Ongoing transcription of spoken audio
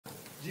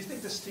Do you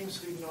think this team's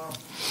feeding off,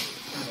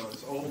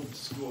 it's old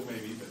school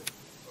maybe,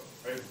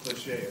 but a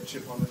cliche, a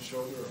chip on the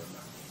shoulder or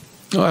not?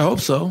 No, I hope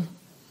so.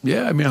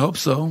 Yeah, I hope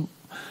so.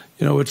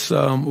 It's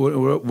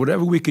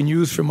whatever we can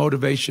use for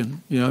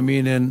motivation.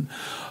 And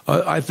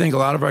I think a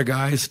lot of our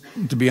guys,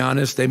 to be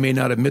honest, they may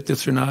not admit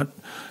this or not.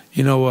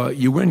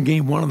 You win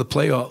game one of the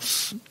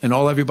playoffs, and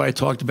all everybody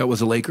talked about was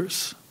the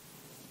Lakers.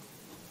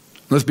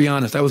 Let's be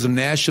honest. That was a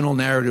national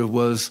narrative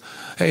was,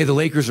 hey, the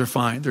Lakers are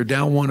fine. They're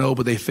down 1-0,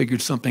 but they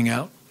figured something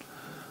out.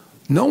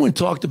 No one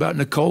talked about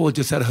Nikola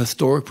just had a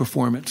historic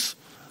performance.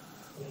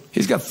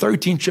 He's got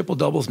 13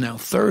 triple-doubles now,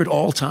 third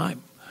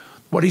all-time.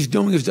 What he's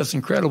doing is just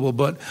incredible,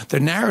 but the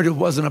narrative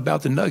wasn't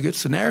about the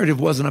Nuggets. The narrative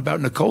wasn't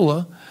about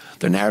Nikola.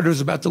 The narrative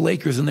was about the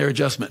Lakers and their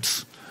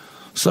adjustments.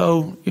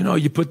 So,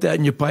 you put that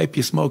in your pipe,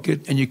 you smoke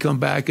it, and you come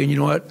back, and you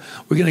know what?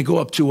 We're going to go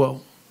up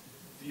 2-0.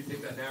 Do you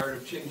think that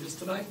narrative changes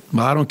tonight?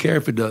 Well, I don't care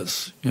if it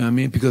does,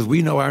 because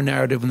we know our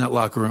narrative in that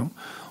locker room.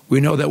 We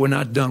know that we're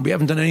not done. We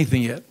haven't done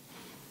anything yet.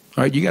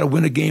 All right, you got to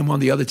win a game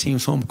on the other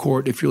team's home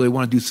court if you really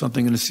want to do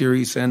something in a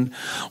series. And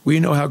we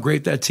know how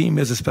great that team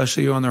is,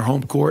 especially on their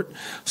home court.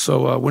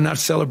 So we're not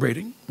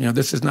celebrating.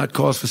 This is not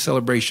cause for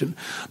celebration.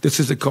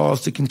 This is a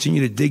cause to continue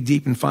to dig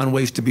deep and find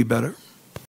ways to be better.